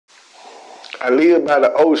I live by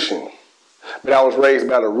the ocean, but I was raised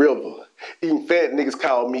by the river. Even fat niggas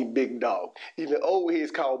call me big dog. Even old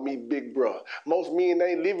heads call me big bro. Most men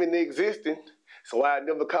ain't living existing, so I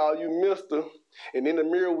never call you mister. And in the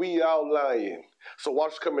mirror, we all lying. So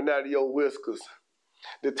watch coming out of your whiskers.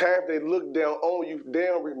 The time they look down on you,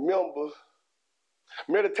 damn remember.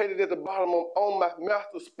 Meditated at the bottom on my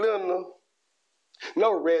master splinter.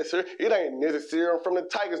 No, red sir, it ain't necessary. I'm from the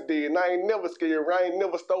Tiger's Den, and I ain't never scared. I ain't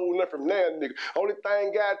never stole nothing from that nigga. Only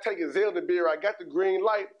thing God take is elderberry. I got the green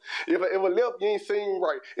light. If I ever left, you ain't seen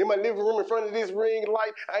right. In my living room in front of this ring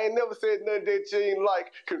light, I ain't never said nothing that you ain't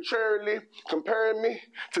like. Contrarily, comparing me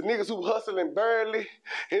to niggas who hustling barely.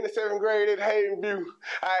 In the 7th grade at Hayden View,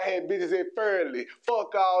 I had bitches at Fairly.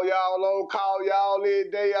 Fuck all y'all, on call y'all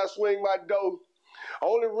every day. I swing my dough.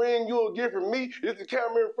 Only ring you'll get from me is the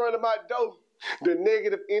camera in front of my door. The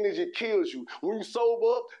negative energy kills you. When you sober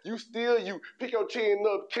up, you still you. Pick your chin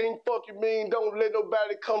up, king. Fuck you mean? Don't let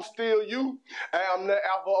nobody come steal you. I am the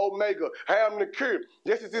Alpha Omega. I am the cure.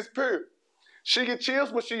 Yes, it's this pure. She get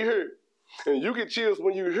chills when she hear it. And you get chills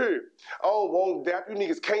when you hear it. I don't want dap. You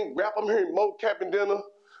niggas can't rap. I'm hearing mocap and dinner.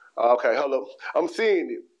 Okay, hold up. I'm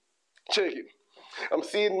seeing it. Check it. I'm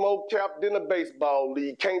seeing more cap than a baseball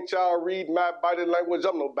league. Can't y'all read my body language?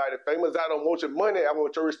 I'm nobody famous. I don't want your money. I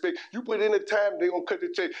want your respect. You put in the time, they gonna cut the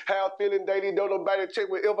check. How I'm feeling daily, don't nobody check.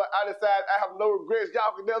 Wherever I decide, I have no regrets.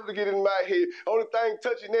 Y'all can never get in my head. Only thing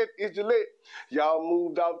touching that is Gillette. Y'all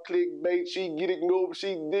moved off clickbait. She get ignored, but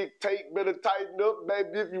she dictate. Better tighten up,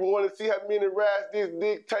 baby, if you want to see how many rides this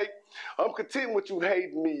dictate. I'm content with you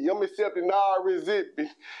hating me. I'm accepting all resentment.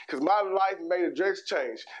 Because my life made a dress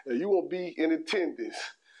change. And you won't be in attendance.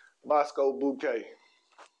 Bosco Bouquet.